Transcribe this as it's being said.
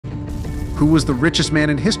Who was the richest man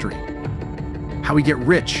in history? How we get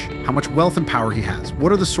rich, how much wealth and power he has,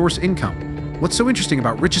 what are the source income? What's so interesting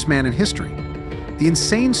about richest man in history? The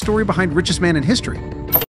insane story behind richest man in history.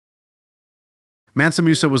 Mansa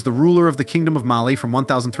Musa was the ruler of the Kingdom of Mali from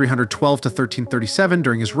 1312 to 1337.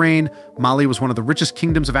 During his reign, Mali was one of the richest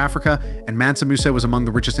kingdoms of Africa, and Mansa Musa was among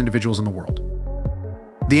the richest individuals in the world.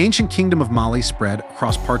 The ancient Kingdom of Mali spread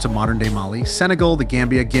across parts of modern-day Mali, Senegal, the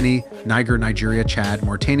Gambia, Guinea, Niger, Nigeria, Chad,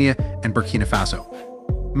 Mauritania, and Burkina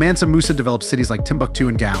Faso. Mansa Musa developed cities like Timbuktu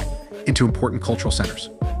and Gao into important cultural centers.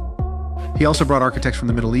 He also brought architects from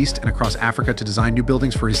the Middle East and across Africa to design new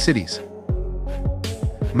buildings for his cities.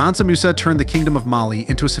 Mansa Musa turned the Kingdom of Mali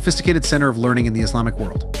into a sophisticated center of learning in the Islamic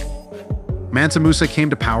world. Mansa Musa came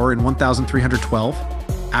to power in 1312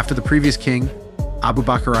 after the previous king, Abu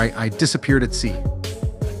Bakr I disappeared at sea.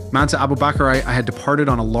 Mansa Abu Bakr I had departed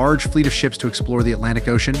on a large fleet of ships to explore the Atlantic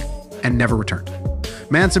Ocean and never returned.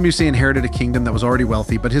 Mansa Musa inherited a kingdom that was already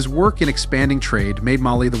wealthy, but his work in expanding trade made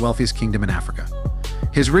Mali the wealthiest kingdom in Africa.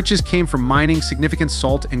 His riches came from mining significant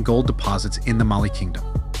salt and gold deposits in the Mali kingdom.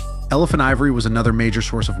 Elephant ivory was another major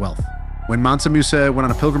source of wealth. When Mansa Musa went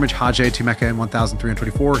on a pilgrimage Hajj to Mecca in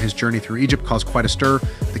 1324, his journey through Egypt caused quite a stir.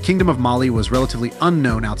 The Kingdom of Mali was relatively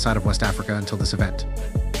unknown outside of West Africa until this event.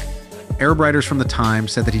 Arab writers from the time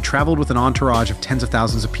said that he traveled with an entourage of tens of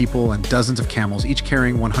thousands of people and dozens of camels, each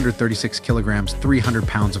carrying 136 kilograms, 300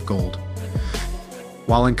 pounds of gold.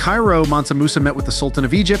 While in Cairo, Mansa Musa met with the Sultan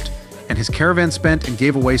of Egypt, and his caravan spent and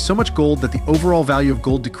gave away so much gold that the overall value of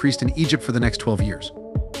gold decreased in Egypt for the next 12 years.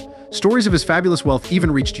 Stories of his fabulous wealth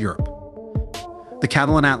even reached Europe. The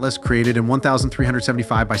Catalan Atlas, created in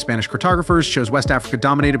 1375 by Spanish cartographers, shows West Africa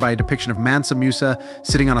dominated by a depiction of Mansa Musa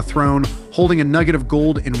sitting on a throne, holding a nugget of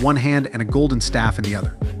gold in one hand and a golden staff in the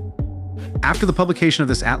other. After the publication of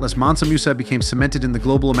this atlas, Mansa Musa became cemented in the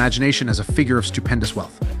global imagination as a figure of stupendous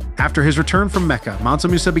wealth. After his return from Mecca, Mansa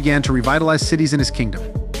Musa began to revitalize cities in his kingdom.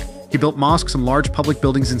 He built mosques and large public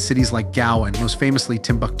buildings in cities like Gao and most famously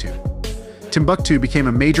Timbuktu. Timbuktu became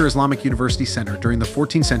a major Islamic university center during the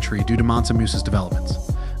 14th century due to Mansa Musa's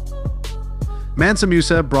developments. Mansa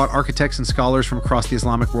Musa brought architects and scholars from across the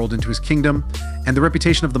Islamic world into his kingdom, and the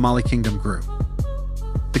reputation of the Mali kingdom grew.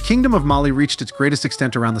 The Kingdom of Mali reached its greatest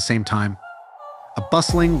extent around the same time, a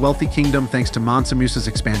bustling, wealthy kingdom thanks to Mansa Musa's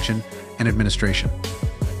expansion and administration.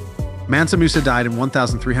 Mansa Musa died in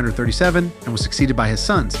 1337 and was succeeded by his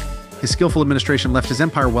sons. His skillful administration left his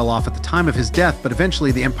empire well off at the time of his death, but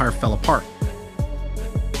eventually the empire fell apart.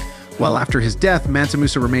 Well, after his death, Mansa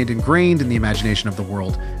Musa remained ingrained in the imagination of the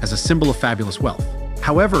world as a symbol of fabulous wealth.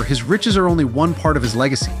 However, his riches are only one part of his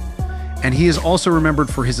legacy, and he is also remembered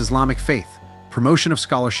for his Islamic faith, promotion of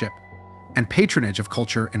scholarship, and patronage of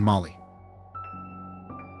culture in Mali.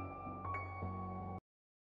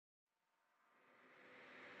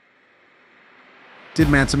 Did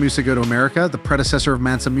Mansa Musa go to America? The predecessor of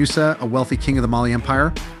Mansa Musa, a wealthy king of the Mali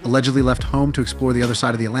Empire, allegedly left home to explore the other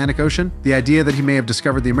side of the Atlantic Ocean. The idea that he may have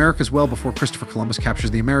discovered the Americas well before Christopher Columbus captures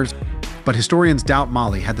the Americas, but historians doubt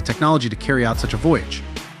Mali had the technology to carry out such a voyage.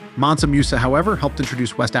 Mansa Musa, however, helped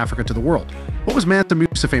introduce West Africa to the world. What was Mansa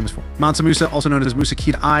Musa famous for? Mansa Musa, also known as Musa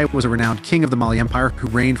Kid I, was a renowned king of the Mali Empire who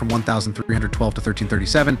reigned from 1312 to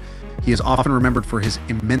 1337. He is often remembered for his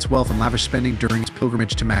immense wealth and lavish spending during his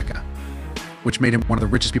pilgrimage to Mecca, which made him one of the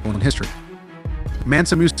richest people in history.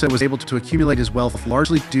 Mansa Musa was able to accumulate his wealth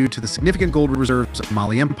largely due to the significant gold reserves of the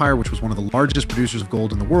Mali Empire, which was one of the largest producers of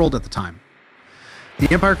gold in the world at the time.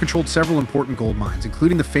 The empire controlled several important gold mines,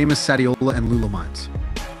 including the famous Sadiola and Lula mines.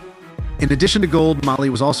 In addition to gold,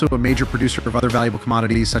 Mali was also a major producer of other valuable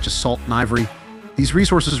commodities such as salt and ivory. These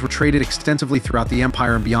resources were traded extensively throughout the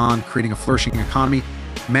empire and beyond, creating a flourishing economy.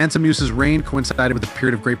 Mansa Musa's reign coincided with a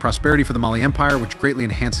period of great prosperity for the Mali Empire, which greatly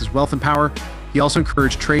enhanced his wealth and power. He also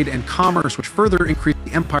encouraged trade and commerce, which further increased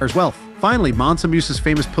the empire's wealth. Finally, Mansa Musa's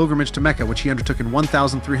famous pilgrimage to Mecca, which he undertook in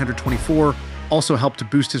 1324, also helped to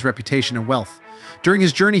boost his reputation and wealth. During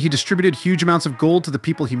his journey, he distributed huge amounts of gold to the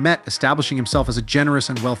people he met, establishing himself as a generous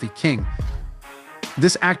and wealthy king.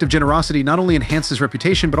 This act of generosity not only enhanced his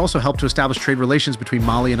reputation, but also helped to establish trade relations between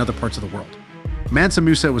Mali and other parts of the world. Mansa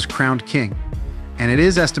Musa was crowned king, and it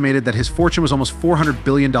is estimated that his fortune was almost $400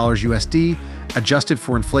 billion USD, adjusted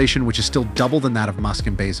for inflation, which is still double than that of Musk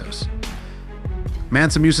and Bezos.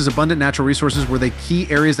 Mansa Musa's abundant natural resources were the key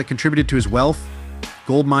areas that contributed to his wealth.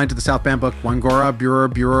 Gold mined to the South Bambuk, Wangara,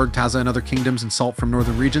 Burur, Taza, and other kingdoms, and salt from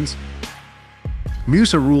northern regions.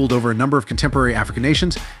 Musa ruled over a number of contemporary African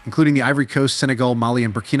nations, including the Ivory Coast, Senegal, Mali,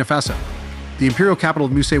 and Burkina Faso. The imperial capital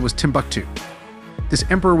of Musa was Timbuktu. This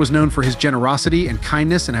emperor was known for his generosity and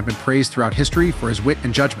kindness and have been praised throughout history for his wit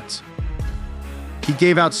and judgments. He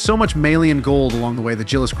gave out so much Malian gold along the way that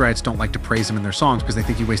Giliscrites don't like to praise him in their songs because they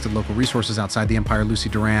think he wasted local resources outside the empire. Lucy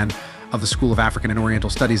Duran of the School of African and Oriental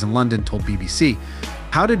Studies in London told BBC,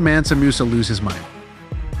 "How did Mansa Musa lose his money?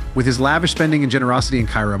 With his lavish spending and generosity in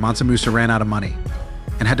Cairo, Mansa Musa ran out of money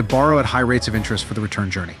and had to borrow at high rates of interest for the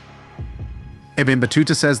return journey." Ibn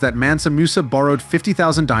Battuta says that Mansa Musa borrowed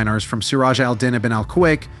 50,000 dinars from Siraj al-Din ibn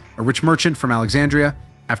al-Quwayq, a rich merchant from Alexandria,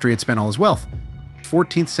 after he had spent all his wealth.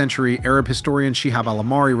 14th century Arab historian Shihab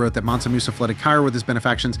al-Amari wrote that Mansa Musa fled to Cairo with his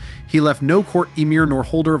benefactions. He left no court emir nor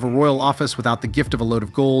holder of a royal office without the gift of a load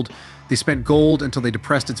of gold. They spent gold until they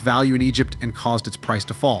depressed its value in Egypt and caused its price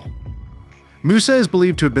to fall. Musa is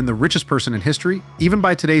believed to have been the richest person in history, even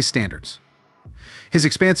by today's standards. His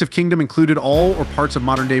expansive kingdom included all or parts of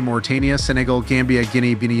modern-day Mauritania, Senegal, Gambia,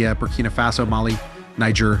 Guinea, Burkina Faso, Mali,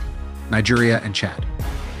 Niger, Nigeria, and Chad.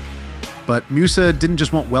 But Musa didn't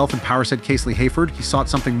just want wealth and power, said Casely Hayford. He sought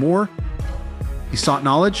something more. He sought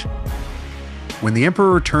knowledge. When the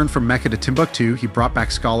emperor returned from Mecca to Timbuktu, he brought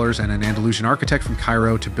back scholars and an Andalusian architect from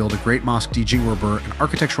Cairo to build a great mosque, Djinguerbur, an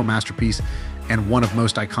architectural masterpiece and one of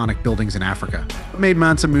most iconic buildings in Africa. What made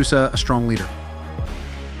Mansa Musa a strong leader?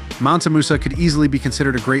 Mansa Musa could easily be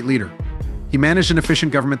considered a great leader. He managed an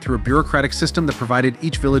efficient government through a bureaucratic system that provided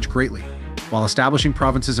each village greatly, while establishing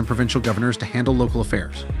provinces and provincial governors to handle local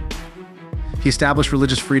affairs. He established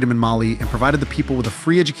religious freedom in Mali and provided the people with a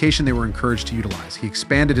free education they were encouraged to utilize. He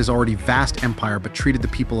expanded his already vast empire but treated the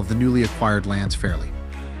people of the newly acquired lands fairly.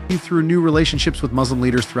 Through new relationships with Muslim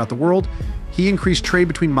leaders throughout the world, he increased trade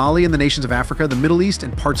between Mali and the nations of Africa, the Middle East,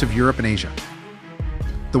 and parts of Europe and Asia.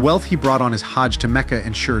 The wealth he brought on his Hajj to Mecca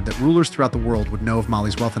ensured that rulers throughout the world would know of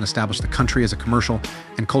Mali's wealth and establish the country as a commercial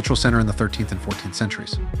and cultural center in the 13th and 14th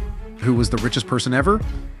centuries. Who was the richest person ever?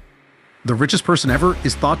 The richest person ever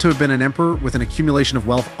is thought to have been an emperor with an accumulation of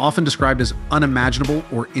wealth often described as unimaginable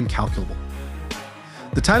or incalculable.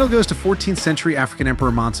 The title goes to 14th century African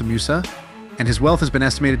Emperor Mansa Musa, and his wealth has been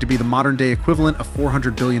estimated to be the modern-day equivalent of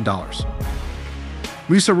 $400 billion.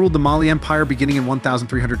 Musa ruled the Mali Empire beginning in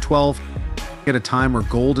 1312, at a time where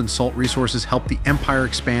gold and salt resources helped the empire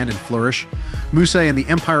expand and flourish. Musa and the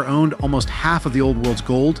empire owned almost half of the old world's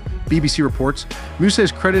gold, BBC reports. Musa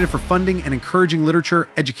is credited for funding and encouraging literature,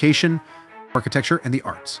 education, architecture, and the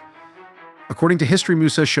arts. According to history,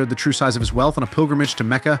 Musa showed the true size of his wealth on a pilgrimage to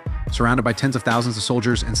Mecca, surrounded by tens of thousands of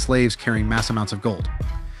soldiers and slaves carrying mass amounts of gold.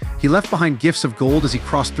 He left behind gifts of gold as he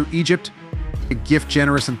crossed through Egypt, a gift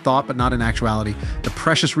generous in thought but not in actuality. The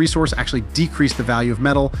precious resource actually decreased the value of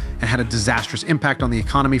metal and had a disastrous impact on the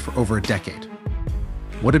economy for over a decade.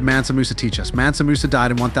 What did Mansa Musa teach us? Mansa Musa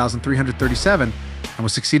died in 1337 and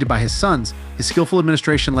was succeeded by his sons. His skillful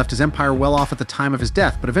administration left his empire well off at the time of his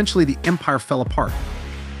death, but eventually the empire fell apart.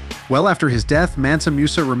 Well after his death, Mansa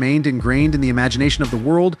Musa remained ingrained in the imagination of the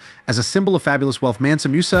world as a symbol of fabulous wealth. Mansa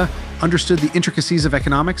Musa understood the intricacies of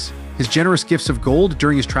economics. His generous gifts of gold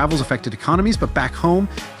during his travels affected economies, but back home,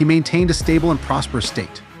 he maintained a stable and prosperous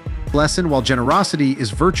state. Lesson: while generosity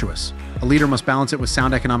is virtuous, a leader must balance it with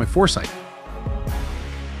sound economic foresight.